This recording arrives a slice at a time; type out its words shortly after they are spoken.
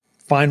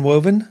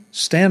FineWoven,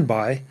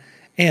 Standby,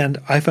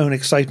 and iPhone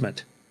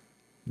excitement.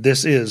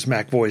 This is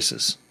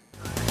MacVoices.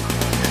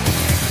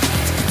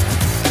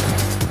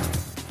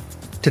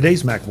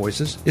 Today's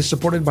MacVoices is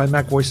supported by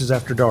MacVoices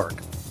After Dark.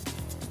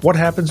 What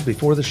happens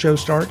before the show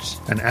starts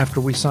and after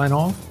we sign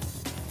off?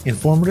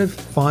 Informative,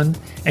 fun,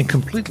 and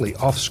completely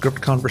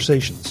off-script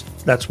conversations.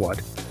 That's what.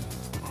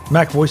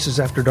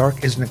 MacVoices After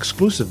Dark is an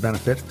exclusive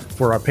benefit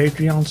for our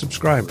Patreon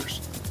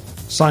subscribers.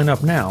 Sign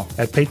up now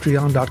at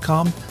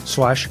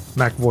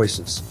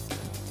patreon.com/MacVoices.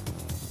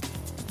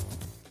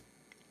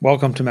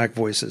 Welcome to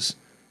MacVoices.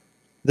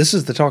 This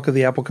is the talk of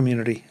the Apple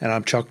community, and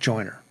I'm Chuck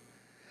Joyner.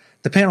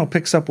 The panel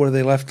picks up where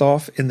they left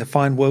off in the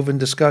FineWoven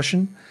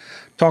discussion,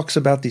 talks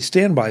about the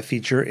standby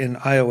feature in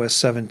iOS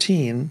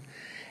 17,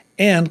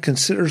 and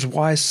considers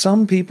why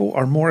some people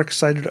are more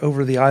excited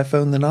over the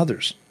iPhone than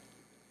others.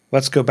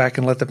 Let's go back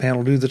and let the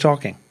panel do the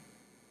talking.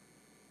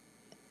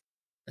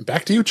 And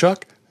back to you,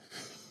 Chuck.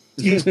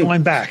 Yes,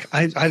 I'm back.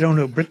 I don't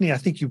know. Brittany, I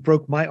think you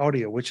broke my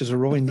audio, which is a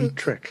really neat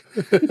trick.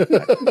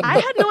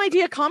 I had no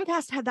idea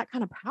Comcast had that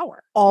kind of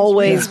power.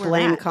 Always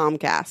blame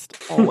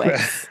Comcast.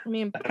 Always. I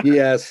mean,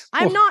 yes.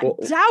 I'm not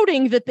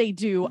doubting that they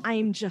do.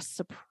 I'm just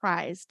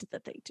surprised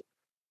that they do.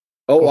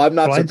 Oh, I'm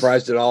not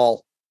surprised at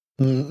all.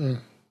 Mm-mm.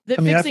 That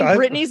fixing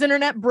Brittany's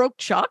internet broke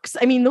Chuck's?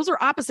 I mean, those are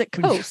opposite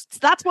coasts.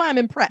 That's why I'm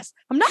impressed.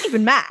 I'm not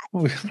even mad.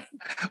 Well,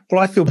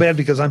 I feel bad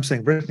because I'm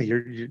saying, Brittany,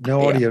 you're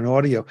no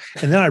audio.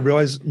 And then I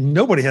realize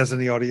nobody has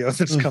any audio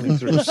that's coming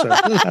through. So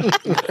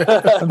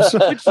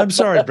I'm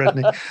sorry,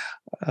 Brittany.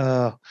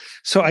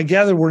 So I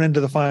gather we're into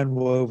the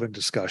FineWoven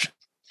discussion.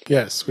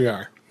 Yes, we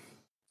are.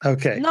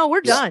 Okay. No, we're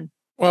done.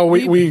 Well,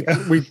 we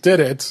did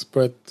it,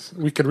 but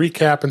we could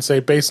recap and say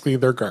basically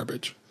they're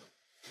garbage.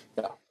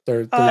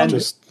 They're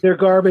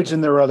garbage,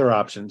 and there are other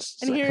options.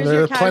 And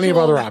there are plenty of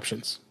other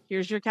options.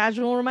 Here's your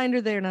casual reminder: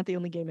 they're not the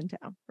only game in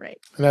town, right?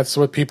 And that's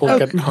what people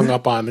get hung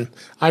up on.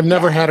 I've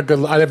never had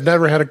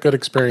a good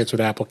experience with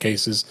Apple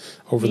cases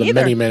over the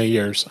many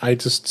years. I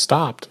just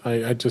stopped.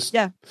 I just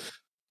not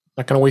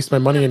going to waste my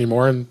money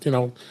anymore. And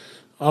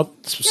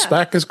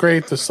Spec is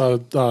great. This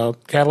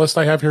Catalyst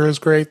I have here is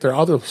great. There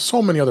are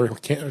so many other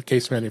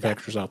case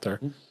manufacturers out there.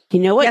 You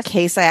know what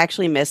case I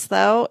actually miss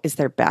though is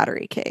their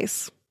battery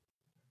case.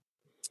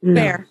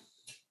 Fair.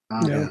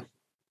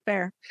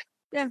 Fair.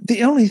 Yeah.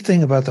 The only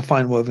thing about the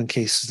FineWoven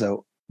cases,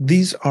 though,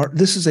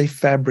 this is a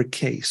fabric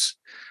case.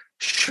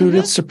 Should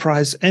it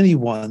surprise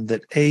anyone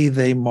that A,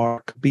 they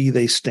mark, B,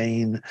 they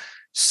stain,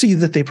 C,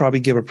 that they probably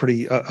give a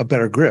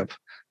better grip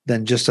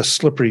than just a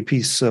slippery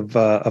piece of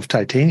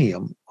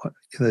titanium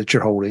that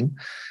you're holding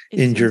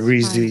in your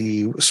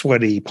greasy,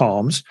 sweaty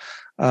palms.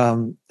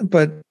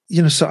 But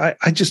so I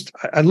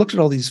looked at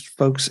all these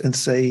folks and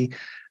say,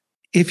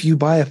 if you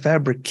buy a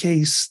fabric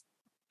case,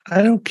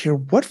 I don't care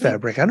what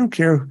fabric. I don't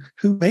care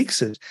who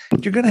makes it.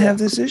 You're going to have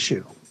this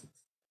issue.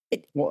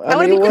 I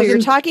want to be clear. You're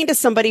talking to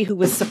somebody who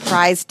was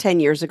surprised 10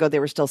 years ago they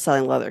were still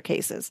selling leather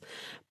cases.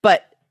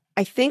 But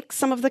I think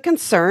some of the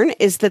concern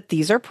is that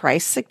these are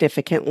priced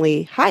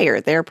significantly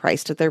higher. They're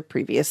priced at their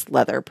previous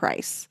leather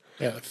price.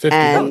 Yeah,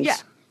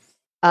 $50.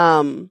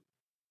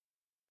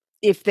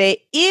 If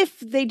they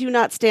do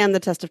not stand the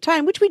test of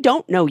time, which we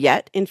don't know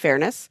yet, in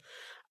fairness,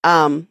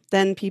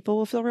 then people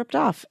will feel ripped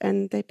off,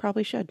 and they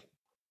probably should.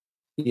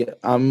 Yeah,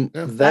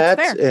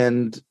 that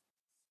and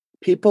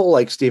people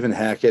like Stephen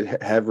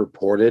Hackett have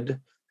reported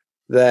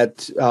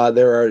that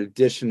there are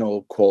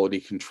additional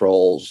quality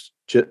controls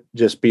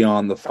just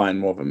beyond the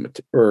FineWoven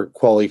or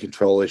quality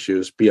control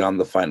issues beyond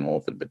the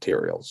FineWoven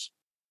materials.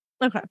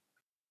 Okay.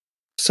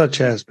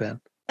 Such as Ben.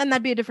 And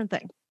that'd be a different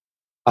thing.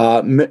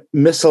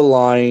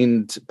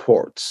 Misaligned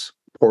port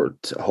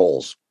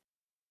holes.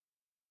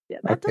 Yeah,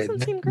 that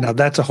doesn't seem great. Now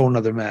that's a whole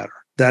nother matter.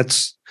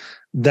 That's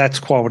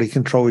quality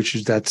control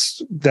issues.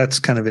 That's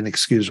kind of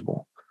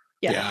inexcusable.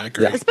 Yeah, I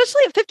agree.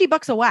 Especially at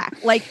 $50 a whack.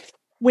 Like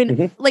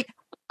when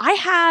I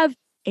have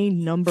a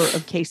number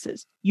of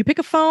cases. You pick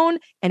a phone,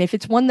 and if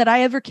it's one that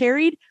I ever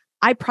carried,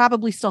 I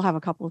probably still have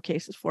a couple of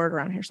cases for it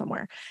around here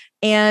somewhere.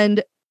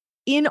 And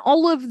in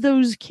all of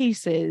those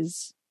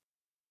cases,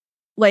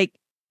 like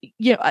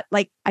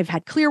I've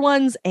had clear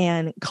ones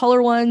and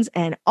color ones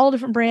and all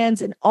different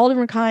brands and all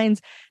different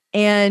kinds.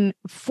 And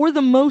for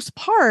the most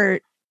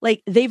part,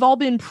 like they've all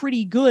been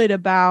pretty good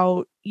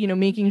about,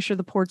 making sure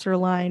the ports are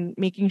aligned,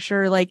 making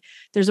sure like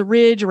there's a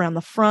ridge around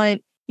the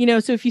front,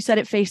 so if you set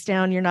it face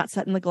down, you're not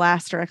setting the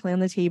glass directly on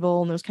the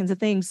table and those kinds of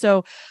things.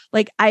 So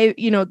like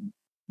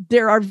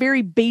there are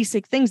very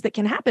basic things that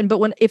can happen.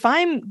 But if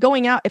I'm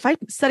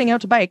setting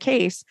out to buy a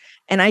case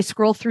and I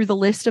scroll through the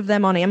list of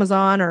them on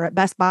Amazon or at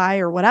Best Buy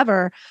or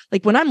whatever,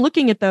 like when I'm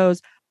looking at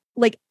those,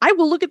 like I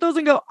will look at those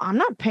and go, I'm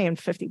not paying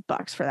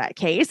 $50 for that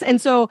case.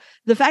 And so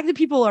the fact that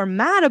people are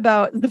mad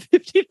about the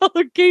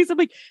 $50 case, I'm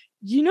like,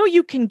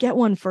 you can get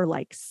one for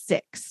like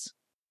 $6,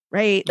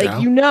 right?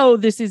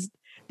 Like, this is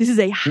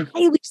a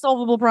highly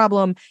solvable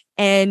problem.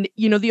 And,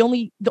 the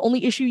only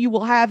issue you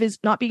will have is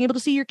not being able to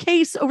see your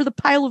case over the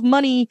pile of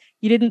money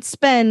you didn't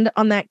spend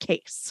on that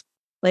case.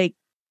 Like,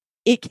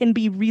 It can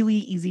be really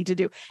easy to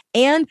do.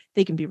 And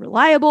they can be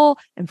reliable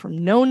and from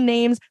known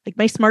names. Like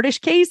my Smartish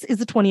case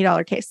is a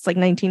 $20 case. It's like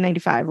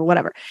 $19.95 or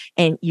whatever.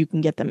 And you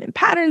can get them in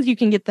patterns. You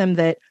can get them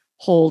that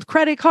hold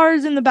credit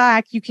cards in the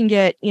back. You can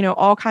get,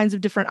 all kinds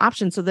of different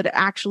options so that it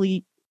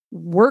actually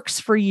works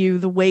for you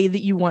the way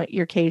that you want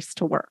your case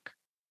to work.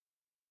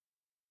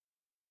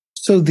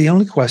 So the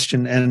only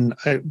question, and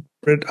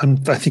Britt,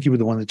 I think you were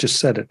the one that just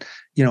said it,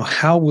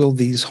 how will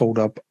these hold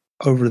up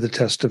over the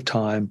test of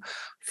time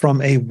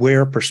from a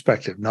wear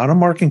perspective, not a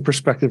marking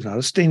perspective, not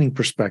a staining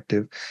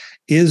perspective?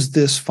 Is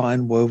this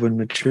FineWoven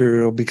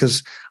material?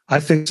 Because I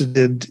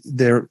did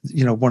their,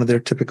 one of their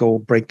typical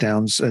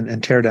breakdowns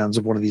and teardowns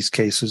of one of these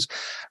cases.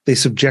 They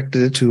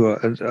subjected it to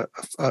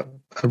a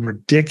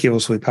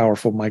ridiculously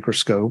powerful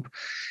microscope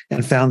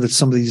and found that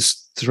some of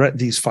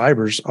these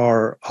fibers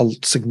are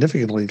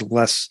significantly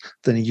less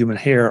than a human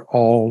hair,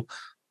 all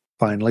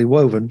finely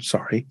woven.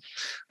 Sorry.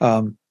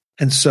 And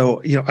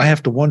so, I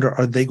have to wonder,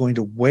 are they going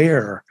to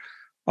wear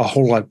a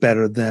whole lot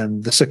better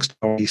than the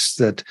 $6 piece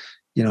that,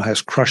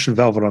 has crushed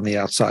velvet on the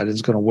outside and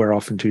is going to wear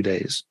off in 2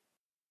 days?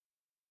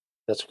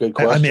 That's a good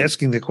question. I'm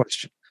asking the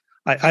question.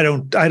 I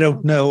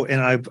don't know,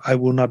 and I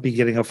will not be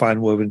getting a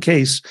FineWoven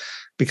case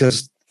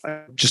because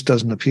it just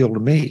doesn't appeal to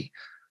me.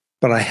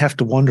 But I have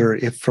to wonder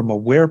if, from a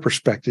wear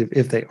perspective,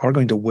 if they are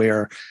going to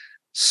wear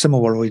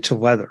similarly to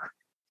leather.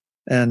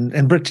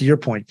 And Britt, to your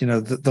point,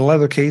 the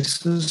leather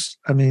cases,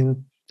 I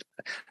mean,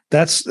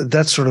 that's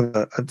sort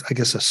of I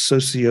guess a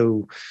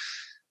socio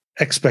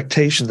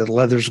expectation that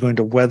leather is going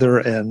to weather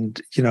and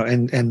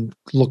and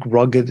look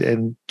rugged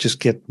and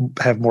just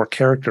have more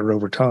character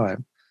over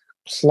time.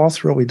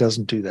 Cloth really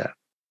doesn't do that.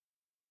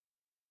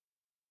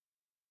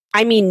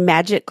 I mean,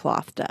 magic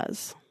cloth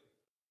does.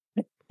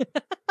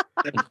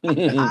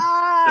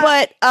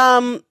 But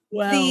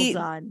well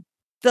done.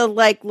 The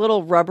like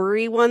little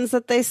rubbery ones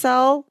that they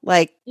sell,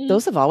 like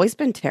those have always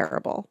been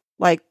terrible.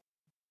 Like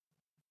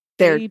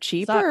they're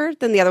cheaper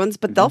than the other ones,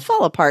 but they'll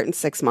fall apart in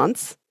 6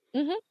 months.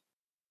 Mm-hmm.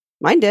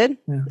 Mine did,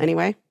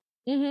 anyway.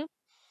 Mm-hmm.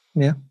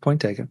 Yeah, point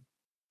taken.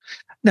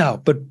 Now,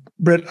 but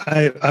Britt,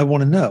 I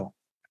want to know: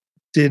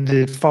 did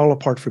it fall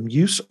apart from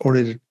use, or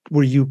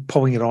were you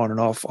pulling it on and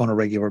off on a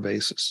regular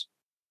basis?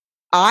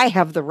 I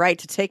have the right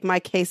to take my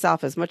case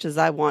off as much as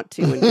I want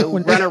to and go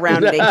run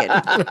around naked.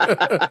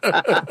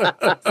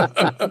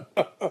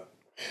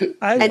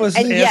 I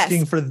wasn't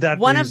asking for that.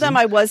 One of them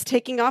I was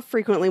taking off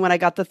frequently when I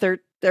got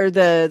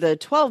the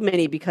 12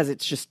 mini because it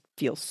just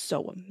feels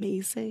so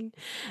amazing.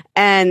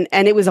 And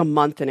it was a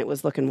month and it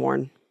was looking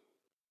worn.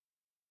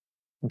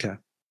 Okay.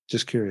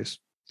 Just curious.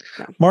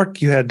 Yeah.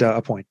 Mark, you had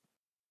a point.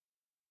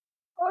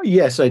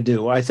 Yes, I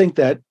do. I think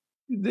that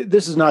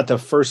this is not the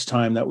first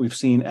time that we've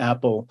seen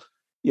Apple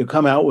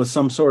come out with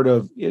some sort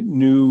of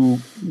new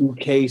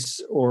case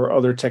or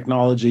other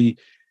technology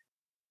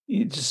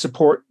to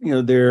support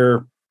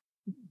their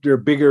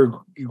bigger,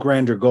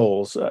 grander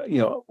goals.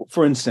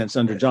 For instance,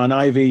 under John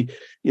Ivey,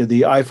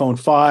 the iPhone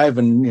 5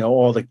 and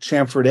all the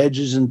chamfered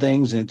edges and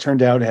things, and it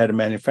turned out it had a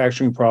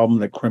manufacturing problem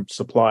that crimped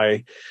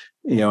supply,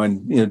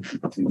 and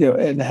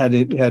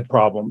had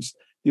problems.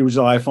 The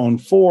original iPhone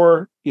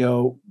 4,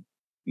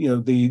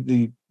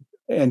 the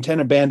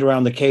antenna band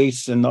around the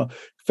case and the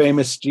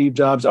famous Steve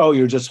Jobs,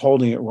 you're just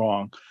holding it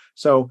wrong.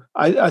 So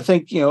I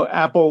think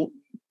Apple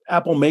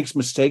makes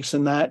mistakes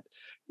in that.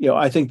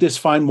 I think this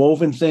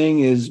FineWoven thing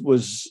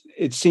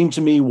it seemed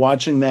to me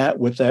watching that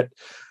with that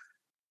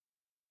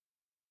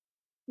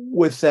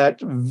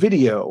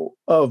video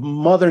of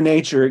Mother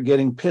Nature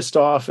getting pissed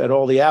off at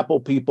all the Apple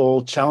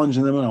people,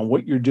 challenging them on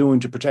what you're doing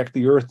to protect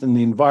the earth and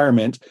the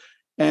environment.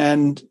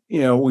 And,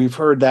 we've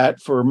heard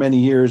that for many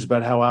years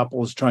about how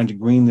Apple is trying to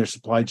green their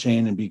supply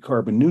chain and be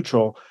carbon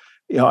neutral.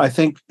 I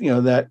think,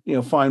 that,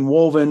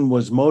 FineWoven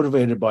was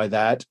motivated by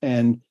that.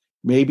 And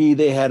maybe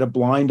they had a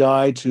blind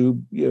eye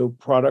to,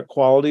 product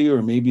quality,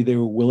 or maybe they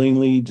were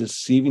willingly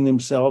deceiving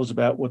themselves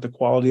about what the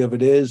quality of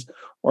it is,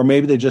 or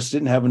maybe they just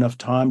didn't have enough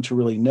time to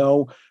really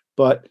know.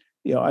 But,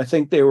 I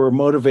think they were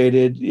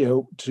motivated,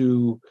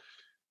 to,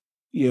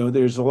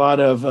 there's a lot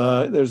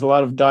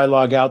of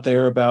dialogue out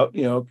there about,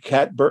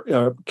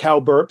 cow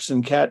burps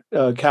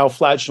and cow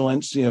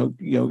flatulence,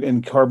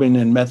 and carbon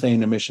and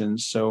methane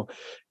emissions. So,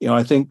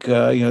 I think,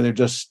 they're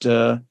just,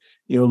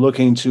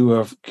 looking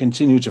to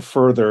continue to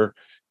further,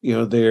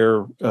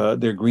 their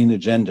green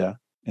agenda.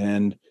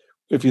 And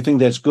if you think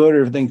that's good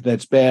or think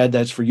that's bad,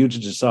 that's for you to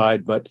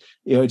decide. But,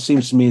 it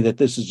seems to me that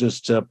this is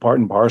just part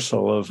and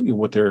parcel of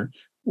what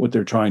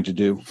they're trying to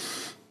do.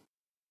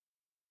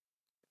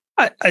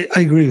 I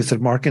agree with it,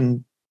 Mark,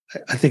 and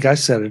I think I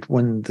said it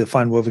when the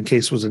FineWoven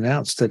case was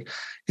announced, that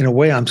in a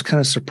way I'm kind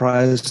of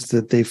surprised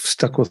that they've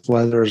stuck with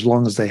leather as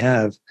long as they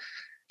have,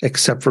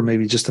 except for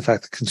maybe just the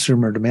fact that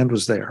consumer demand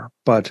was there.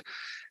 But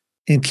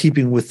in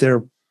keeping with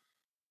their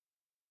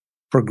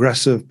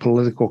progressive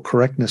political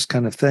correctness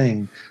kind of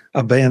thing,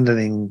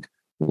 abandoning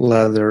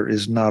leather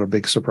is not a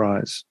big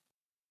surprise.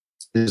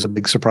 It is a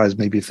big surprise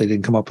maybe if they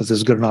didn't come up with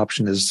as good an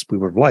option as we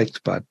would have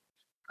liked, but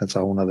that's a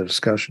whole other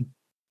discussion.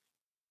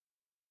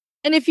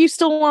 And if you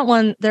still want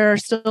one, there are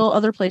still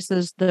other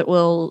places that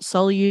will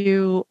sell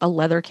you a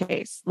leather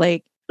case.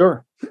 Like,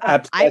 sure,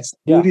 that's the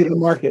beauty of the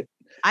market.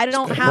 I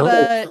don't have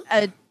a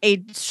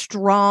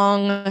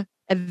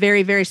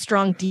very, very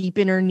strong, deep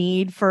inner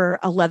need for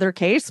a leather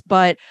case,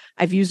 but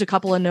I've used a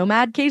couple of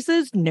Nomad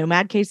cases.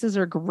 Nomad cases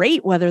are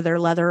great, whether they're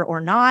leather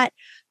or not.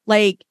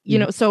 Like,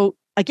 so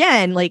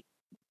again, like,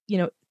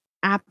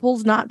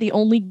 Apple's not the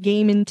only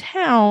game in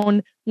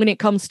town when it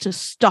comes to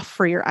stuff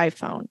for your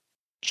iPhone,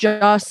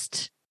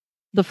 just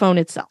the phone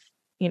itself,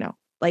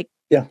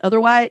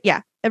 otherwise,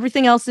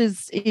 everything else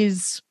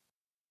is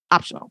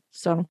optional.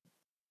 So.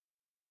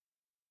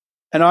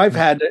 And I've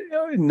had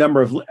a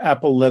number of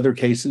Apple leather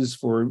cases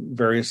for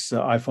various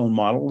iPhone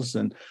models,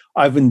 and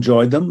I've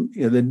enjoyed them.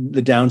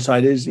 The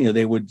downside is,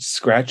 they would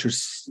scratch or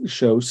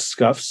show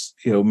scuffs,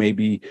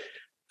 maybe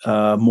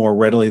more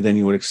readily than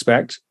you would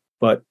expect.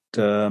 But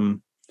they've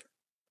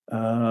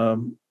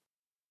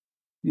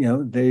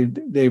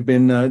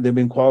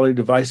been quality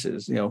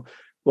devices.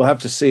 We'll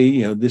have to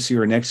see, this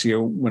year or next year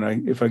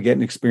if I get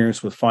an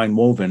experience with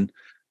FineWoven.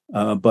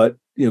 But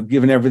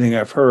given everything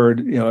I've heard,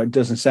 it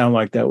doesn't sound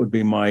like that would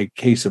be my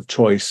case of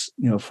choice,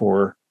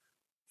 for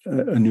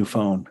a new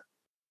phone.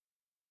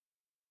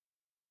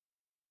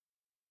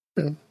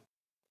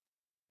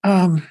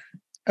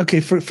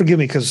 Okay, forgive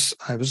me because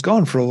I was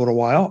gone for a little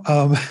while.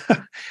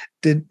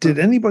 Did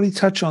anybody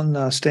touch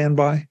on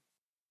standby?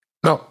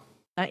 No,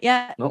 not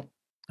yet. No.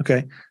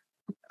 Okay,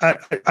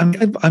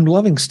 I'm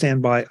loving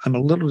standby. I'm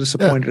a little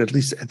disappointed, at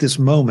least at this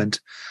moment,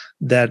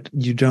 that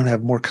you don't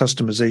have more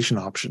customization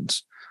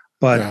options.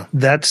 But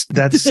that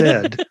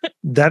said,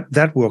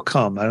 that will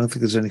come. I don't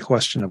think there's any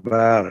question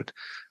about it.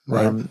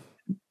 Right.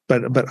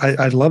 But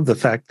I love the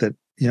fact that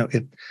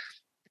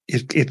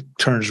it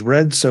turns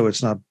red, so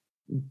it's not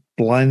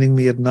blinding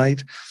me at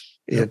night.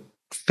 It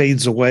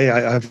fades away.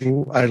 I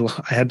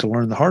had to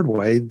learn the hard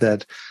way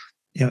that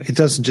it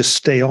doesn't just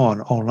stay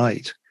on all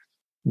night,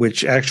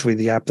 which actually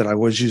the app that I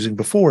was using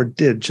before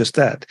did just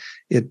that.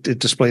 It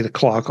displayed a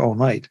clock all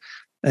night.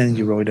 And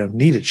you really don't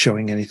need it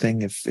showing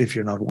anything if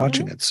you're not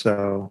watching it.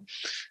 So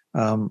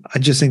I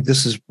just think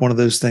this is one of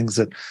those things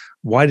that,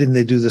 why didn't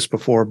they do this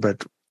before?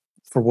 But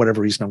for whatever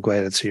reason, I'm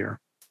glad it's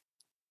here.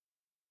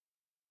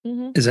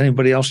 Is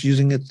anybody else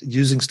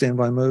using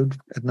standby mode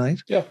at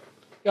night? Yeah,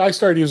 I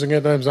started using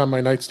it. I was on my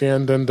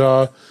nightstand, and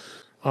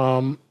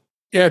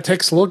it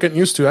takes a little getting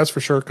used to. That's for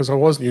sure, because I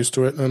wasn't used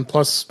to it. And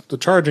plus, the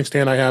charging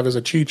stand I have is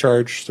a Qi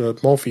charge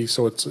Mophie,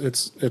 so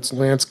it's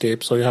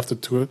landscape, so you have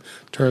to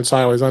turn it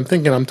sideways. I'm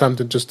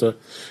tempted just to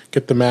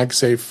get the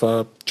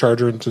MagSafe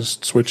charger and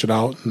just switch it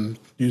out and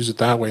use it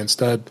that way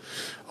instead,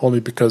 only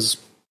because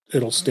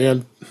it'll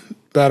stand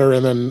better,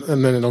 and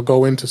then it'll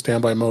go into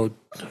standby mode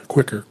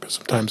quicker, because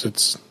sometimes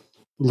it's a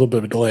little bit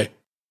of a delay.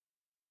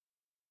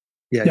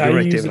 Yeah, you're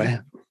right, David.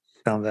 I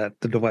found that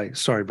the device.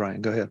 Sorry,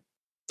 Brian. Go ahead.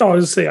 Oh, I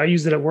was just say I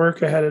used it at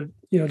work. I had it,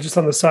 just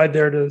on the side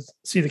there to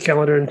see the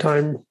calendar and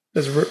time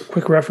as a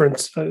quick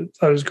reference. I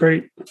thought it was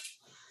great.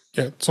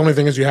 Yeah, the only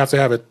thing is you have to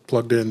have it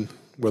plugged in,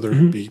 whether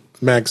it be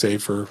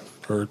MagSafe or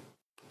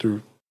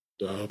through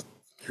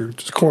your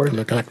just cord,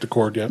 the connected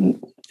cord. Yeah.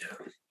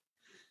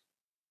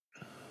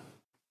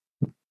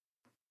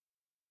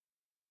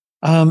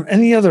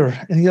 Any other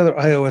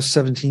iOS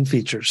 17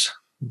 features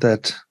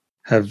that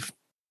have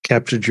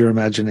captured your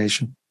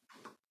imagination?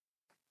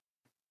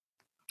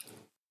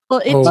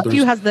 Well, it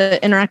too has the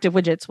interactive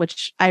widgets,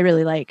 which I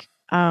really like.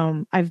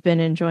 I've been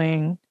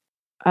enjoying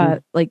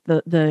like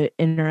the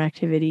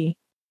interactivity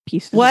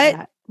pieces.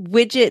 What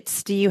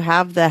widgets do you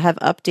have that have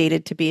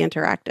updated to be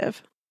interactive?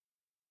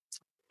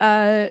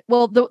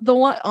 Well, the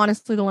one,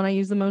 honestly, the one I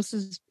use the most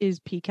is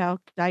PCalc,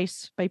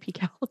 Dice by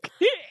PCalc.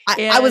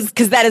 I was,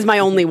 because that is my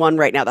only one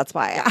right now. That's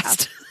why I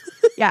asked.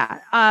 Yeah.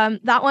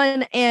 That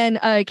one and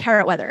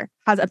Carrot Weather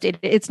has updated.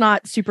 It's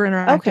not super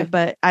interactive,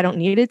 but I don't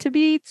need it to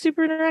be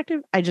super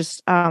interactive. I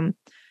just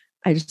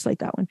like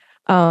that one.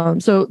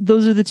 So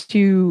those are the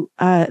two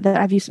that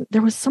I've used.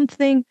 There was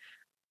something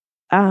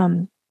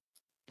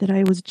that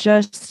I was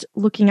just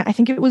looking at. I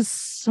think it was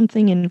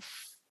something in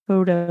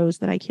Photos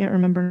that I can't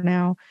remember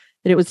now,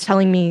 that it was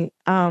telling me,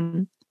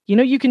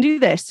 you can do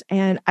this.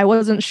 And I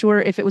wasn't sure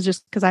if it was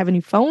just because I have a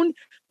new phone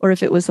or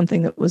if it was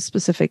something that was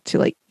specific to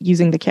like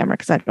using the camera,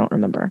 because I don't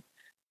remember.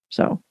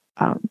 So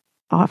I'll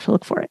have to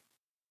look for it.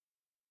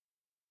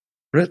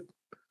 Britt,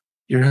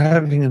 you're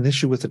having an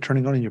issue with it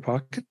turning on in your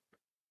pocket?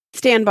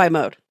 Standby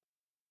mode.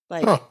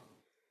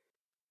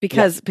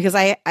 Because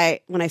I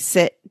when I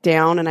sit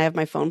down and I have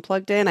my phone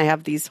plugged in, I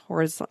have these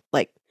horizontal,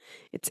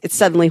 it's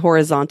suddenly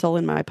horizontal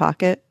in my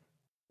pocket,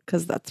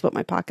 because that's what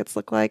my pockets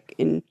look like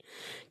in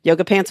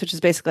yoga pants, which is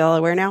basically all I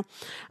wear now.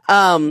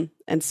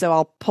 And so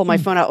I'll pull my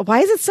phone out.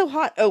 Why is it so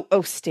hot?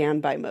 Oh,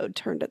 standby mode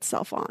turned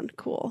itself on.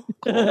 Cool.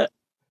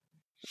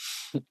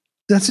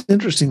 That's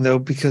interesting though,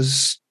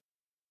 because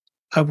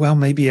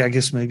maybe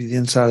the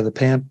inside of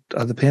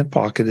the pant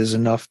pocket is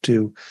enough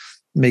to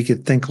make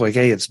it think like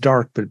A, it's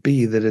dark, but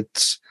B, that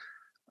it's.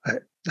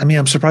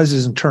 I'm surprised it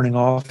isn't turning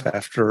off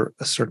after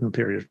a certain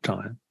period of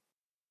time.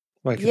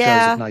 Like it does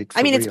at night.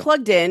 It's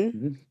plugged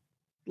in.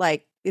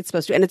 like it's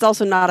supposed to. And it's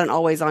also not an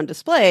always on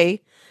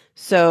display.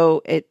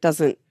 So it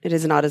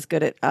is not as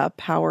good at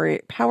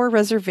power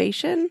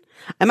reservation.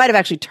 I might have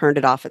actually turned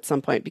it off at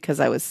some point because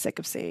I was sick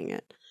of seeing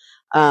it.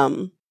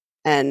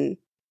 And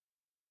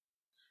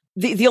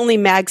the only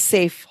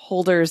MagSafe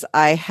holders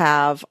I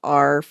have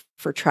are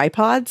for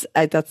tripods.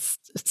 That's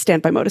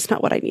standby mode is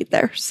not what I need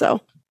there.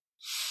 So,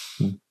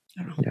 I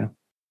don't know.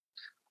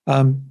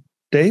 Yeah.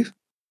 Dave?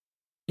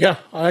 Yeah,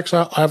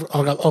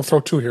 I'll throw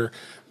two here.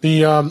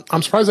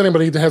 I'm surprised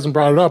anybody hasn't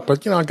brought it up,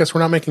 but I guess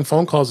we're not making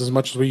phone calls as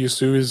much as we used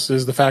to. Is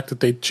the fact that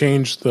they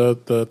changed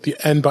the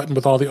end button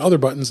with all the other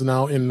buttons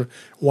now in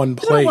one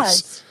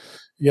place?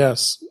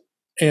 Yes,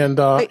 and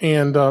I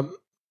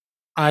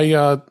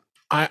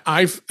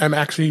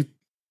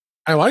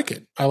like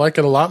it. I like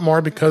it a lot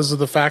more because of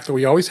the fact that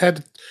we always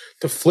had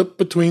to flip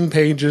between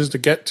pages to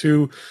get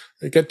to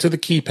the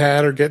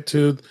keypad or get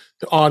to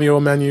the audio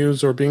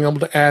menus or being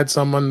able to add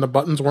someone. The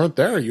buttons weren't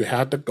there. You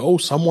had to go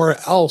somewhere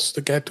else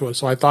to get to it.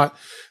 So I thought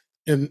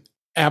in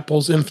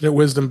Apple's infinite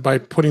wisdom by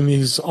putting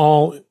these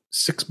all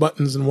 6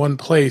 buttons in one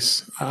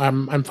place,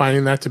 I'm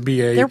finding that to be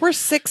There were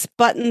 6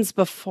 buttons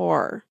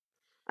before.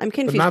 I'm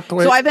confused.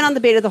 So I've been on the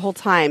beta the whole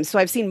time. So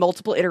I've seen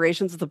multiple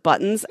iterations of the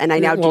buttons, and I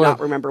now do not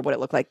remember what it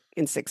looked like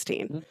in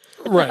 16.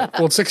 Right.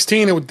 Well,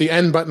 16, the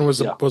end button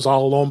was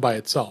all alone by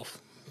itself.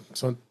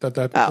 So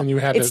and you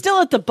had it's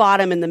still at the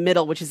bottom in the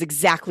middle, which is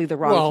exactly the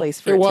wrong place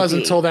for it to be. It was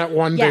until that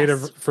one beta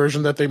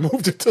version that they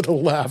moved it to the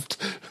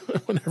left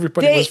when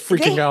everybody was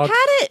freaking out.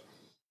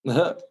 They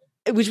had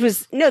it, which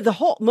was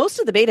most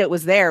of the beta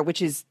was there,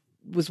 which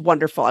was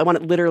wonderful. I want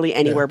it literally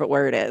anywhere but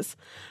where it is.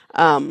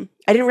 I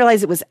didn't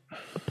realize it was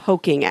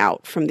poking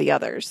out from the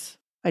others.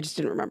 I just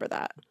didn't remember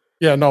that.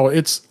 Yeah, no,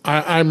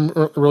 I'm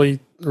really,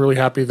 really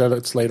happy that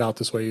it's laid out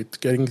this way.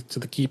 Getting to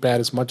the keypad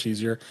is much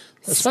easier,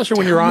 especially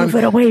when you're on. Move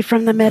it away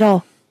from the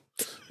middle.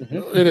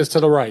 It is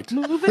to the right.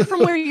 Move it from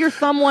where your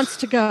thumb wants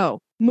to go.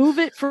 Move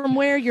it from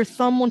where your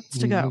thumb wants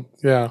to go.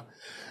 Yeah.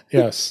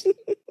 Yes.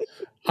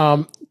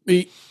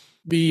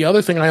 The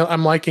other thing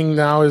I'm liking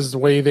now is the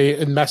way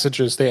in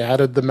messages they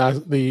added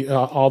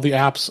all the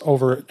apps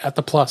over at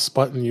the plus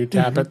button. You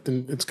tap it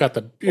and it's got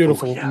the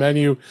beautiful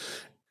menu.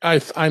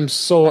 I'm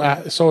so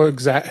happy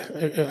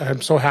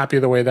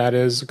the way that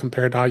is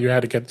compared to how you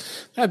had to get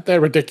that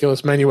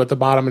ridiculous menu at the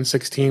bottom in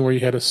 16 where you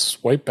had to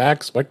swipe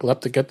back, swipe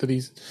left to get to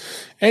these,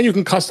 and you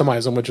can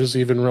customize them, which is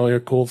even really a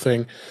cool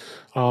thing.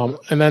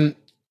 And then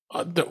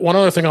one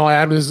other thing I'll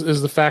add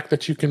is the fact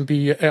that you can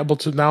be able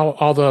to now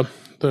all the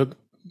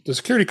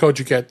security code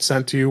you get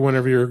sent to you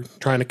whenever you're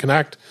trying to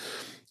connect,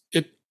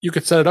 you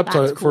could set it up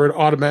for it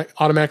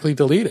automatically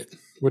delete it,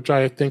 which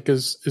I think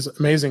is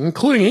amazing,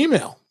 including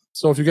email.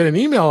 So if you get an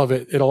email of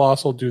it, it'll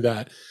also do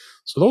that.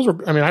 So those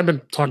are, I've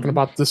been talking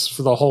about this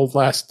for the whole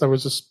I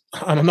was just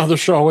on another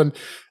show and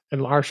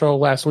our show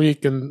last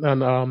week. And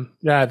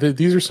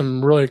these are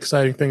some really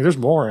exciting things. There's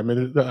more.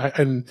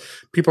 And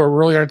people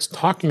really aren't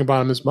talking about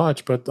them as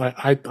much, but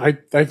I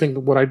think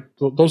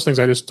those things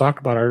I just talked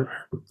about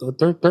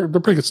they're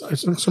pretty good.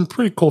 Some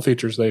pretty cool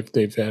features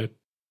they've had.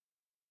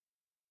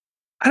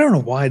 I don't know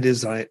why it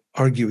is I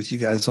argue with you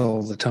guys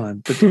all the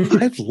time, but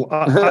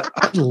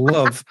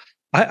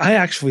I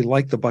actually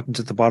like the buttons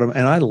at the bottom,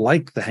 and I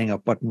like the hang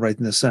up button right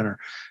in the center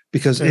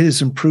because it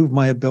has improved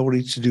my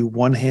ability to do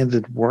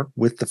one-handed work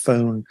with the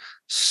phone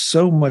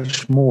so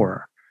much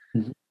more.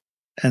 Mm-hmm.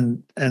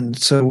 And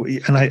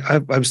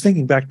I was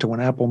thinking back to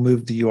when Apple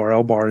moved the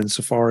URL bar in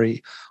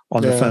Safari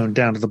on the phone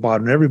down to the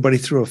bottom, and everybody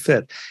threw a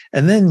fit.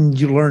 And then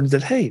you learned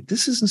that, hey,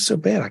 this isn't so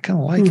bad. I kind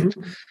of like it.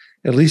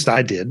 At least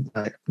I did.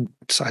 I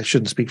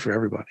shouldn't speak for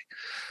everybody.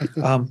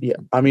 Honestly,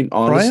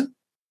 Brian?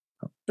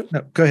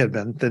 No, go ahead,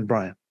 Ben. Then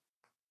Brian.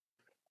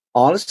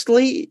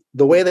 Honestly,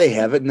 the way they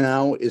have it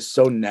now is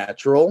so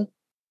natural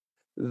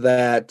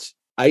that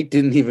I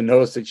didn't even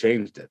notice they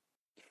changed it.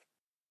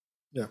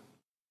 Yeah.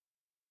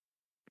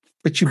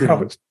 But you've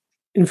been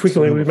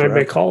infrequently we might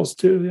make calls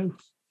too.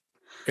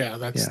 Yeah,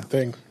 that's the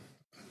thing.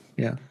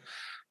 Yeah.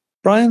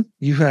 Brian,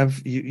 you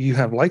have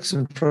likes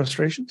and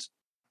frustrations?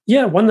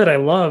 Yeah, one that I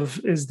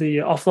love is the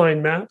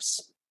offline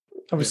maps.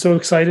 I was so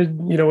excited,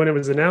 when it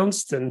was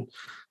announced, and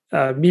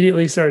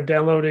immediately started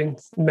downloading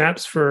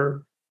maps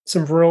for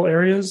some rural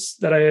areas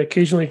that I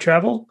occasionally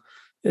travel.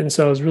 And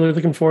so I was really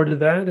looking forward to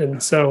that.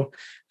 And so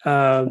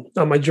on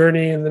my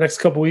journey in the next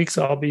couple of weeks,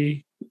 I'll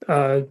be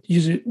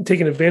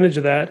taking advantage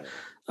of that.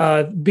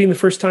 Being the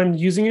first time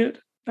using it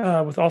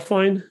with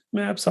offline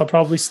maps, I'll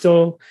probably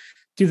still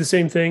do the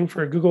same thing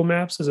for Google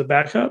Maps as a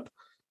backup.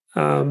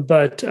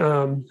 But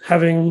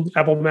having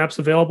Apple Maps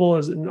available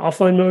as an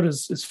offline mode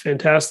is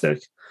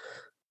fantastic.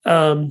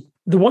 The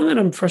one that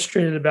I'm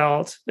frustrated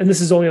about, and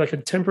this is only like a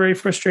temporary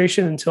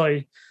frustration until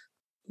I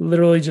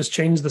literally just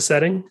change the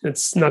setting,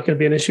 it's not going to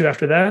be an issue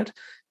after that,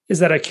 is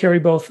that I carry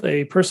both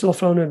a personal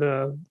phone and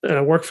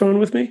a work phone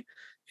with me.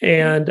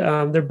 And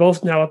they're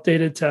both now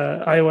updated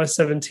to iOS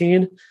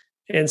 17.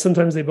 And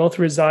sometimes they both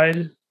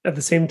reside at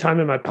the same time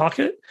in my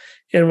pocket.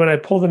 And when I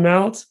pull them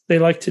out, they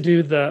like to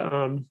do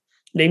the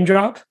name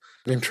drop.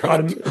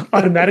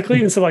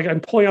 automatically. And so like I'm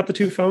pulling out the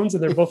two phones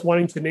and they're both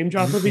wanting to name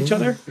drop of each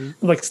other. I'm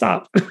like,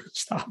 stop.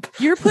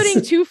 You're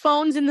putting two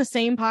phones in the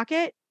same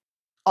pocket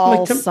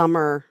all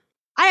summer.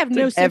 I have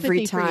no sympathy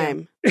every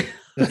time. For you.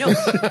 No,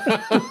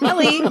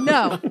 Kelly,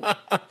 no.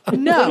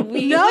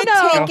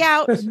 Take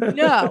out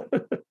no.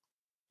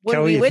 When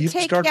Kelly, we would if you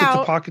take start with the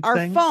out pocket our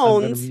thing,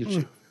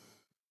 phones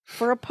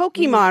for a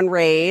Pokemon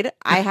raid,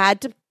 I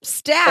had to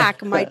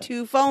stack my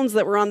two phones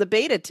that were on the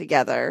beta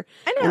together.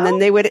 I know. And then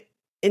they would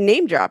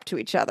name drop to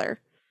each other.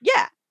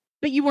 Yeah,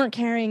 but you weren't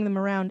carrying them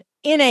around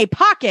in a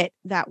pocket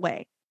that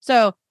way.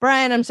 So,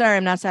 Brian, I'm sorry.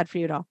 I'm not sad for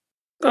you at all.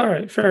 All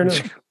right, fair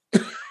enough.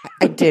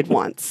 I did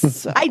once.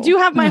 So. I do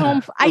have my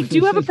home. I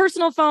do have a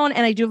personal phone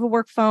and I do have a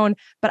work phone,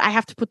 but I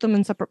have to put them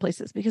in separate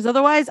places because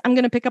otherwise I'm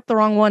going to pick up the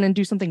wrong one and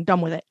do something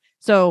dumb with it.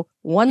 So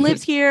one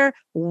lives here,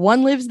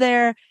 one lives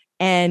there,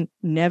 and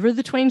never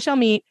the twain shall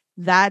meet.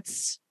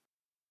 This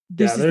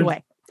is the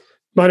way.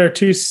 Mine are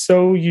two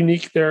so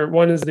unique.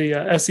 One is the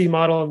SE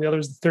model and the other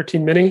is the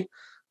 13 mini.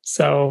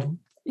 So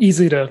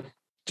easy to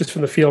just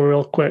from the feel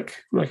real quick.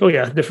 I'm like, oh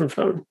yeah, different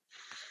phone.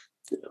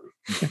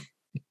 Yeah.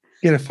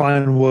 Get a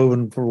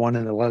FineWoven for one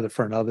and a leather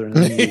for another. And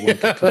then you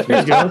go.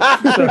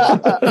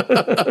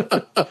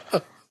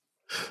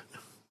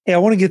 Hey, I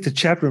want to get the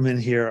chat room in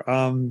here.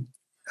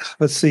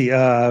 Let's see.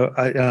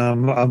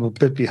 I'm a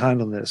bit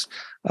behind on this.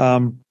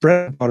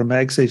 Brett bought a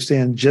MagSafe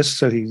stand just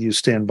so he could use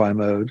standby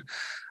mode.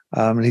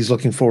 And he's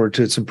looking forward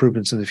to its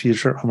improvements in the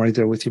future. I'm right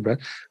there with you, Brett.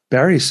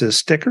 Barry says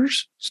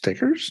stickers.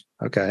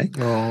 Okay.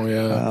 Oh,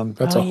 yeah.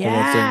 That's a whole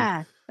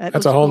thing.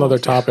 That's a whole nother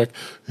topic.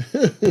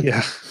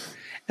 Yeah.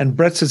 And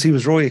Brett says he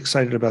was really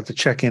excited about the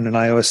check-in in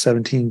iOS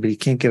 17, but he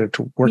can't get it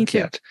to work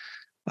yet.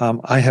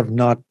 I have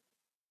not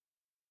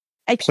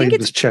played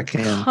this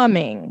check-in.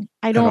 Coming.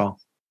 I don't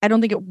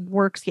think it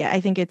works yet.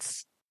 I think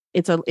it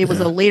was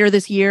a later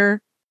this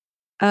year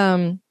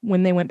when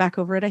they went back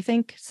over it, I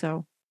think.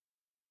 So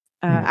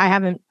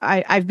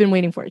I've been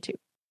waiting for it too.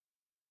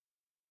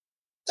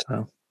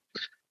 So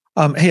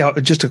hey,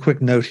 just a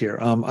quick note here.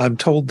 I'm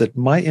told that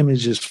my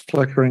image is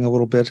flickering a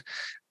little bit.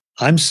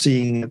 I'm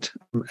seeing it,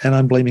 and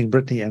I'm blaming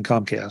Brittany and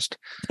Comcast.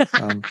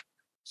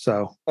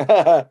 So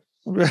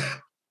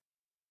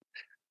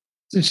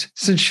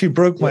since she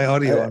broke my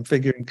audio, I'm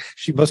figuring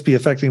she must be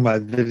affecting my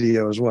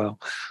video as well.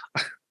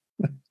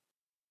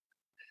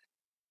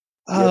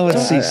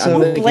 Let's see.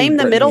 So blame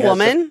the middle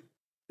woman.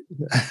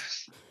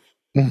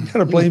 You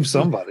gotta blame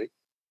somebody.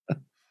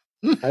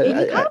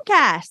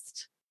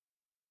 Comcast.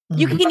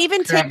 You can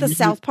even take the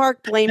South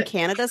Park Blame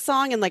Canada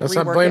song and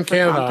rework Blame it for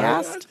Canada.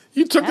 Comcast.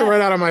 You took it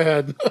right out of my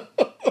head.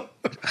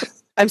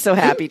 I'm so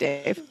happy,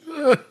 Dave.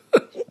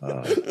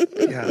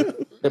 Yeah.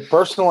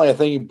 Personally, I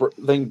think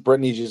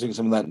Brittany's using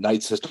some of that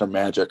Night Sister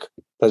magic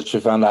that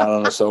she found out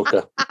on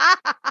Ahsoka.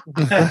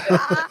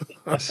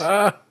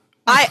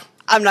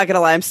 I'm not gonna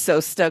lie. I'm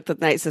so stoked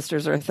that Night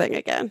Sisters are a thing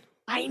again.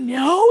 I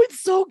know, it's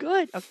so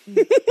good.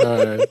 Okay.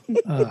 All right.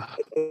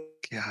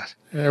 God.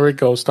 There we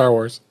go. Star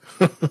Wars.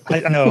 I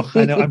know.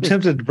 I'm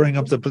tempted to bring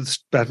up the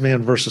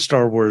Batman versus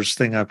Star Wars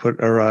thing I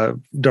put, or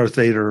Darth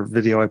Vader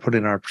video I put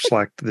in our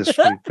Slack this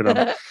week, but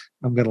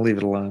I'm going to leave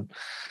it alone.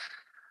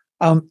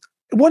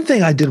 One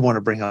thing I did want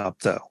to bring up,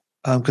 though,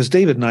 because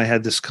David and I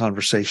had this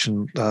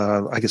conversation,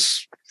 I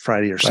guess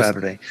Friday or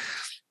Saturday,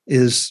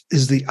 is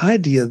the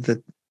idea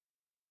that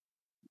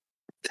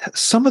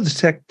some of the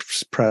tech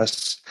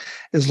press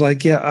is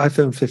like, yeah,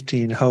 iPhone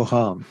 15, ho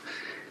hum.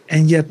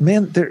 And yet,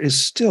 man, there is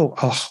still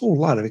a whole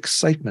lot of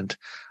excitement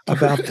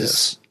about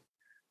this.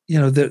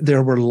 You know,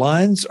 there were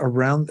lines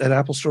around at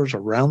Apple stores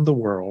around the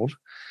world,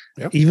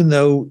 even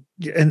though,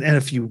 and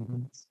if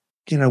you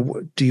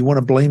know, do you want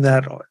to blame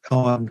that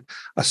on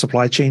a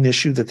supply chain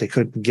issue that they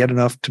couldn't get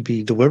enough to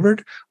be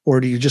delivered? Or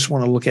do you just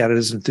want to look at it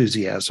as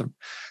enthusiasm?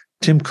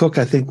 Tim Cook,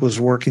 I think,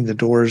 was working the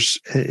doors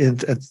at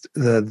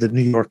the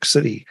New York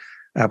City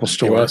Apple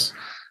store.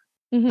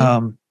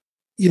 Mm-hmm.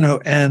 You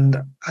know, and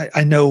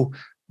I know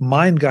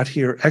mine got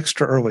here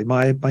extra early.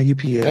 My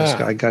UPS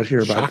guy got here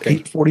about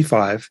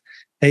 8:45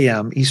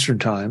 a.m. Eastern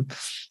time,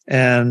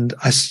 and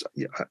I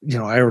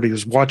already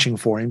was watching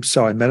for him,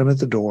 so I met him at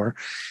the door,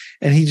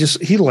 and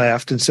he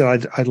laughed and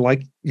said, "I'd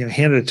like,"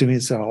 handed it to me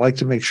and said, "I'd like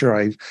to make sure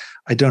I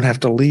don't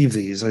have to leave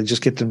these. I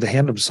just get them to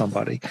hand them to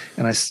somebody."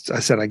 And I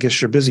said, "I guess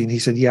you're busy," and he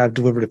said, "Yeah, I've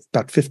delivered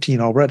about 15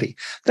 already."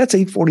 That's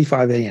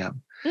 8:45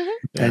 a.m.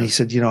 Mm-hmm. And he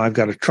said, "I've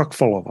got a truck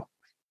full of them."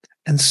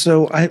 And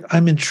so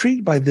I'm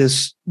intrigued by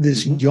this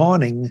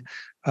yawning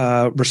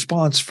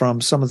response from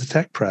some of the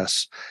tech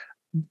press.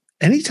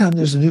 Anytime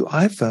there's a new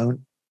iPhone,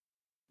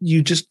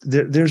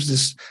 there's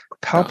this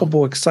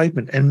palpable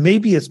excitement, and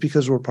maybe it's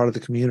because we're part of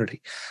the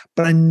community.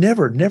 But I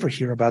never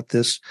hear about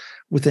this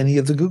with any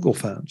of the Google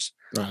phones.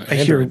 I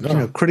hear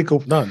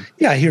critical. None.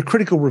 Yeah, I hear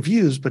critical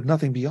reviews, but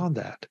nothing beyond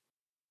that.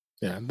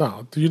 Yeah,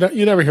 no, you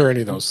never hear any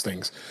of those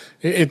things.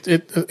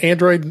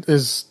 Android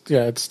is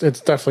it's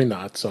definitely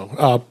not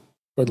so.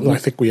 But I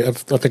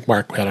think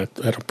Mark had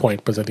a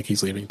point, but I think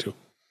he's leaving too.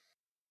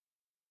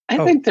 I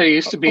think there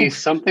used to be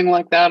something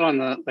like that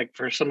on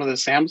for some of the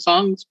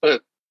Samsungs,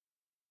 but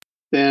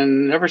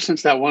then ever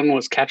since that one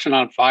was catching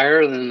on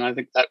fire, then I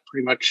think that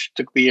pretty much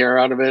took the air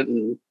out of it,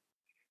 and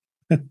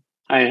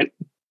I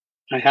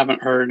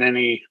haven't heard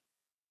any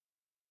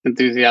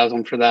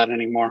enthusiasm for that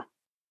anymore.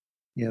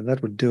 Yeah,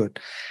 that would do it.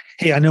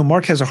 Hey, I know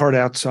Mark has a heart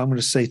out, so I'm going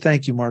to say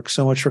thank you, Mark,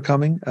 so much for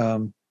coming.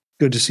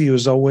 Good to see you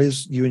as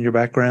always, you and your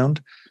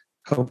background.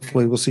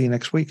 Hopefully we'll see you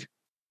next week.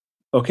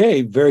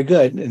 Okay, very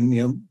good.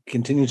 And,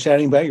 continue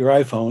chatting about your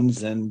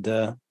iPhones and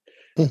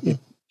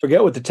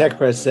forget what the tech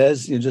press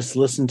says. You just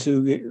listen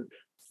to,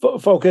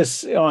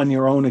 focus on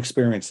your own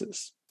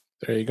experiences.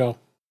 There you go.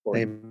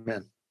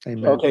 Amen.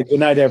 Amen. Okay, good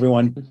night,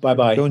 everyone.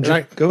 Bye-bye.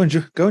 Go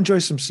enjoy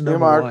some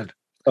Sonoma wine.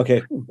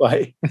 Okay,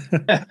 bye.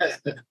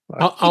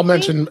 I'll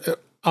mention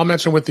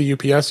with the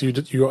UPS.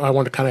 I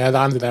want to kind of add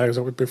on to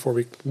that before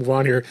we move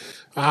on here.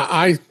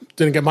 I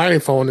didn't get my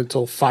phone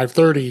until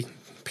 5:30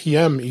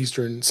 p.m.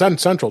 Eastern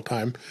Central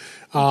Time,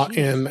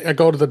 and I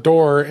go to the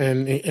door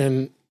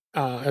and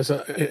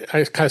I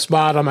kind of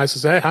smiled at him. I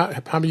said,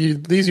 "Hey, how many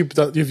of these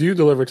have you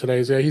delivered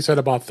today?" He said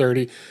about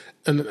 30,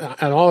 and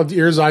all the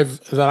years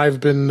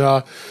I've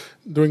been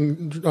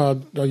doing a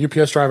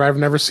UPS drive, I've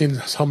never seen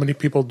how many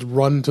people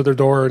run to their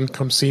door and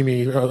come see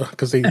me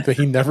because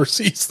he never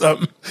sees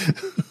them.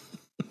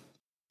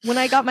 When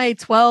I got my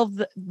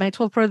 12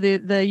 Pro,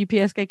 the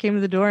UPS guy came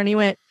to the door and he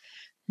went,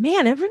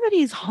 "Man,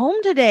 everybody's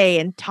home today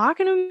and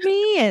talking to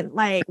me and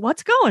like,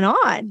 what's going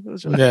on?" It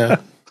was really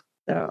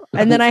so,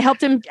 and then I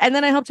helped him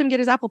get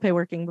his Apple Pay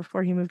working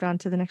before he moved on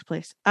to the next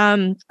place.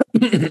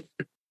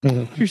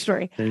 True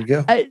story. There you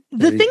go.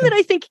 The thing that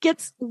I think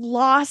gets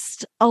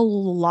lost a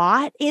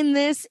lot in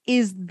this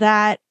is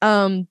that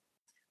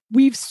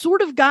we've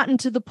sort of gotten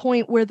to the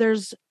point where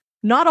there's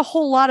not a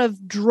whole lot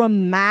of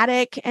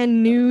dramatic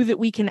and new that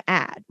we can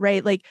add,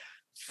 right? Like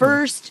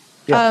first,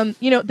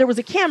 there was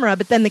a camera,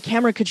 but then the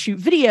camera could shoot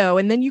video,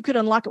 and then you could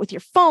unlock it with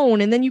your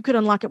phone, and then you could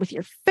unlock it with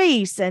your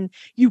face, and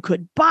you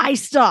could buy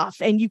stuff,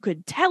 and you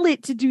could tell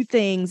it to do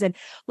things. And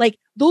like,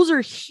 those are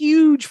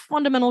huge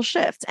fundamental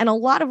shifts. And a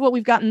lot of what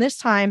we've gotten this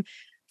time,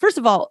 first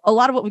of all, a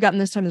lot of what we've gotten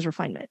this time is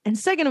refinement. And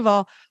second of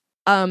all,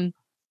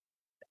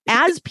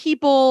 as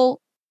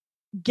people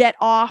get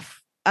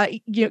off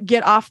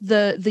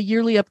the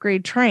yearly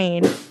upgrade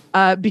train,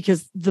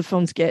 because the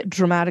phones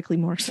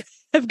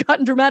have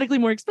gotten dramatically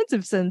more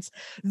expensive since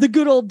the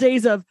good old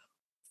days of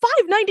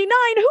 $5.99.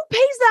 Who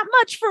pays that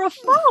much for a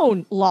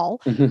phone?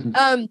 Lol.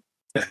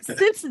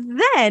 Since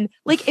then,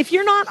 like if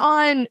you're not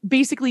on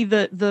basically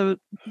the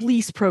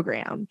lease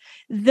program,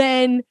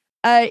 then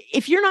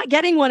if you're not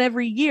getting one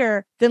every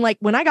year, then like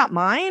when I got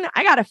mine,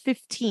 I got a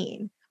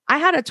 15. I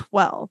had a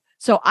 12.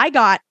 So I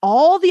got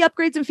all the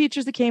upgrades and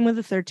features that came with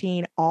the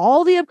 13,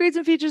 all the upgrades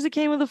and features that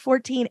came with the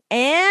 14,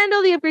 and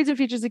all the upgrades and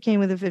features that came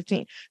with the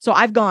 15. So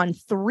I've gone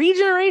 3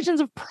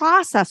 generations of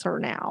processor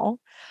now.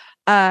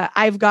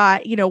 I've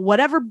got,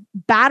 whatever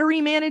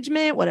battery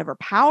management, whatever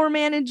power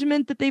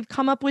management that they've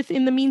come up with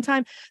in the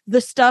meantime,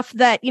 the stuff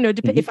that,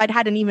 if I'd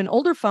had an even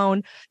older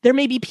phone, there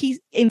may be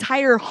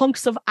entire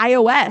hunks of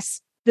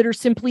iOS that are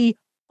simply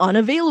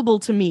unavailable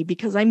to me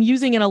because I'm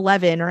using an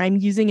 11 or I'm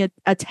using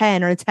a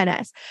 10 or a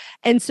 10S.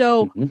 And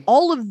so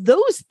all of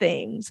those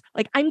things,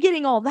 like I'm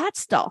getting all that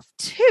stuff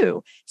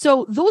too.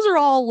 So those are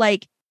all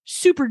like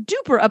super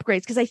duper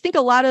upgrades. Cause I think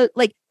a lot of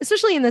like,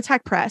 especially in the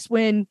tech press,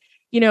 when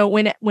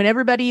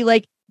everybody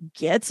like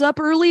gets up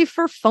early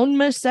for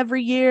Phonemas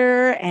every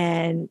year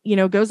and,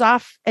 goes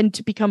off and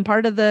to become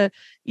part of the,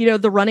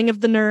 the running of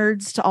the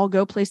nerds to all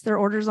go place their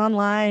orders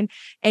online,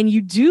 and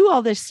you do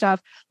all this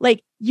stuff,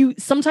 like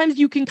sometimes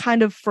you can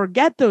kind of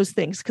forget those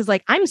things. Cause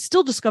like I'm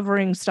still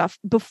discovering stuff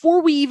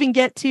before we even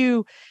get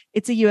to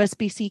it's a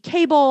USB-C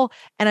cable.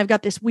 And I've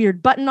got this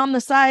weird button on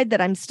the side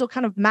that I'm still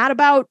kind of mad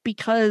about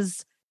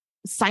because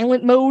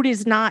silent mode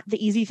is not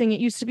the easy thing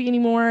it used to be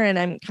anymore. And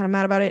I'm kind of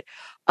mad about it.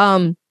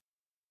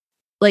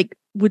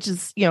 Which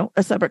is,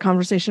 a separate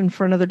conversation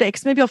for another day,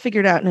 because maybe I'll figure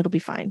it out and it'll be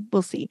fine.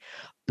 We'll see.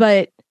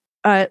 But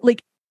I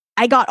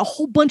got a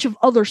whole bunch of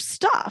other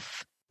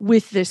stuff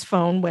with this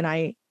phone when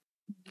I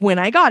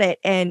got it.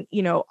 And,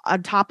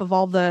 on top of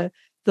all the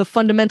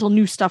fundamental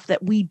new stuff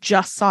that we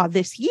just saw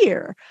this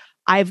year,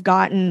 I've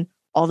gotten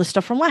all the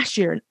stuff from last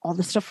year and all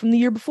the stuff from the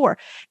year before.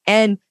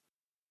 And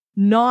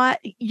not,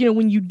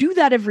 when you do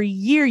that every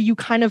year, you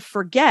kind of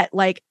forget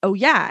like, oh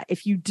yeah,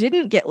 if you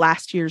didn't get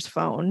last year's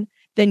phone,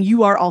 then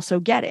you are also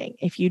getting.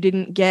 If you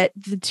didn't get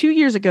the 2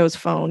 years ago's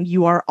phone,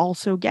 you are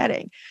also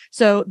getting.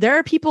 So there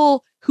are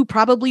people who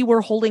probably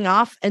were holding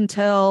off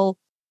until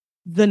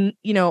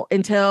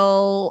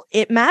until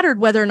it mattered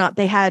whether or not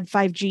they had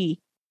 5G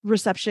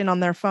reception on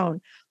their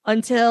phone,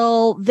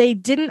 until they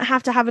didn't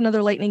have to have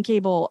another lightning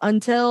cable,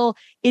 until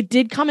it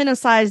did come in a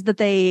size that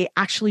they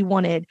actually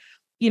wanted.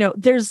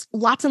 There's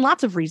lots and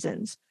lots of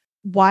reasons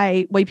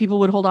why people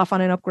would hold off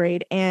on an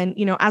upgrade. And,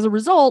 as a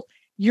result,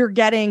 you're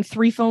getting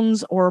 3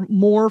 phones or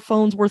more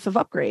phones worth of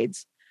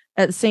upgrades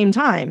at the same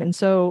time. And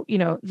so,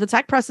 the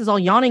tech press is all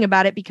yawning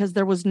about it because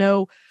there was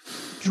no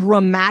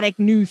dramatic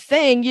new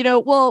thing.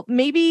 Well,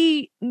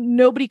 maybe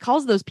nobody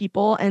calls those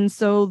people. And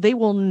so they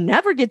will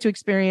never get to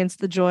experience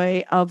the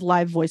joy of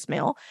live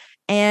voicemail.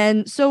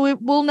 And so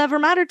it will never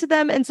matter to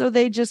them. And so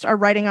they just are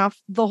writing off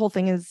the whole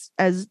thing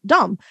as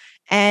dumb.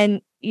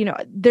 And,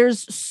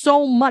 there's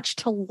so much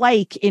to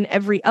like in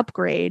every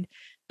upgrade,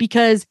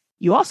 because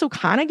you also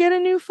kind of get a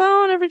new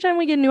phone every time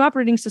we get a new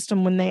operating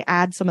system when they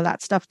add some of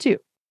that stuff too.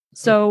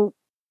 So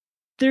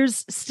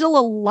there's still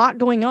a lot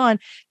going on.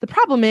 The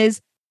problem is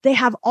they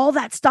have all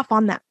that stuff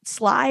on that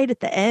slide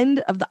at the end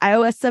of the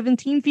iOS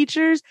 17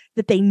 features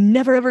that they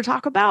never ever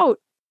talk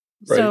about.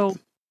 Right. So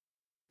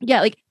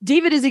yeah, like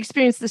David has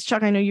experienced this,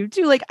 Chuck. I know you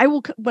too. Like I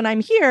will, when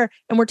I'm here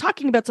and we're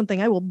talking about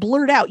something, I will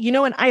blurt out, in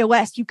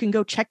iOS, you can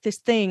go check this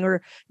thing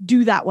or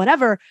do that,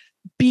 whatever,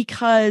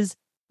 because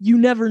you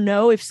never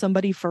know if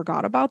somebody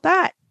forgot about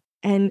that.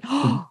 And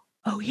oh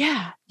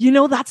yeah,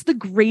 that's the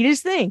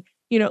greatest thing.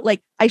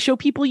 Like I show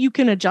people you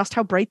can adjust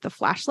how bright the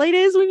flashlight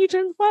is when you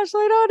turn the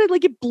flashlight on, and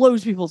like it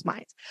blows people's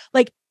minds.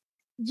 Like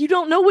you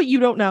don't know what you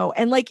don't know.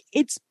 And like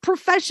it's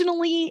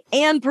professionally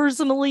and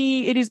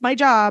personally, it is my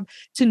job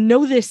to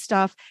know this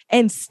stuff.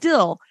 And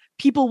still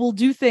people will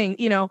do things,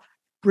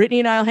 Brittany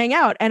and I'll hang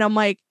out and I'm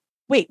like,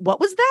 wait, what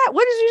was that?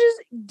 What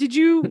did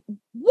you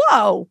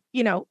whoa,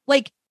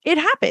 like it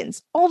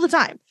happens all the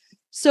time.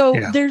 So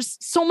there's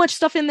so much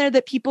stuff in there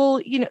that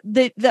people,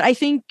 that I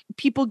think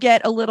people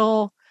get a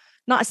little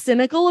not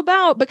cynical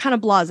about, but kind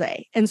of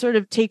blasé and sort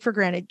of take for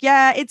granted.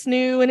 Yeah, it's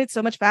new and it's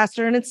so much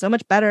faster and it's so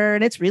much better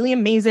and it's really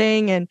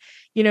amazing. And,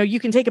 you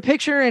can take a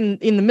picture and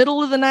in the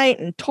middle of the night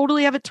and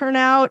totally have it turn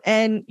out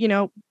and,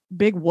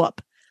 big whoop.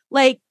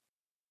 Like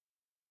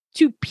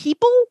to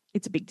people,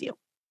 it's a big deal,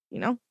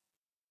 The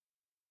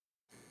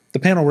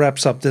panel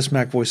wraps up this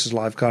MacVoices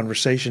Live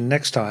conversation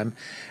next time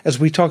as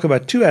we talk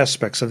about two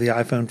aspects of the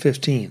iPhone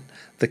 15,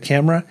 the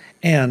camera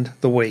and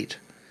the weight.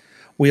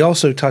 We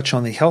also touch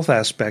on the health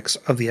aspects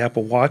of the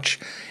Apple Watch,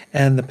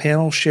 and the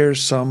panel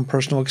shares some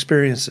personal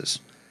experiences.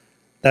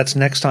 That's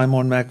next time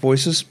on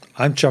MacVoices.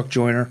 I'm Chuck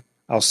Joyner.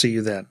 I'll see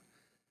you then.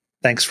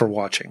 Thanks for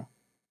watching.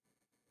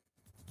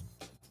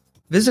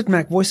 Visit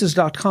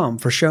MacVoices.com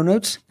for show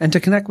notes and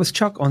to connect with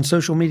Chuck on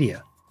social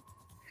media.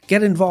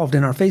 Get involved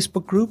in our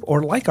Facebook group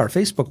or like our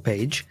Facebook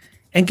page,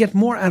 and get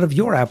more out of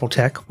your Apple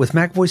tech with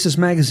MacVoices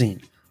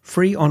Magazine,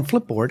 free on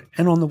Flipboard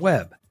and on the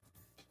web.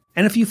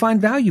 And if you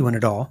find value in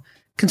it all,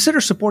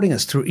 consider supporting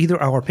us through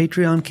either our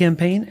Patreon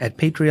campaign at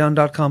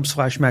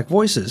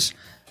patreon.com/MacVoices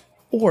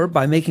or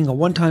by making a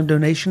one-time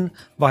donation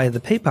via the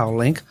PayPal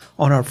link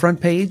on our front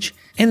page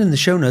and in the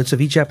show notes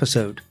of each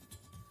episode.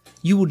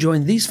 You will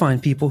join these fine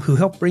people who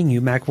help bring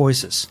you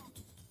MacVoices.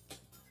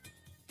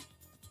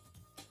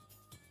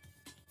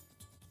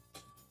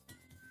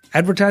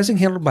 Advertising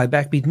handled by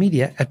Backbeat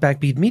Media at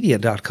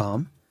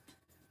backbeatmedia.com.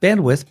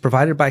 Bandwidth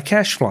provided by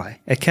CashFly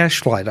at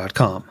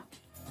cashfly.com.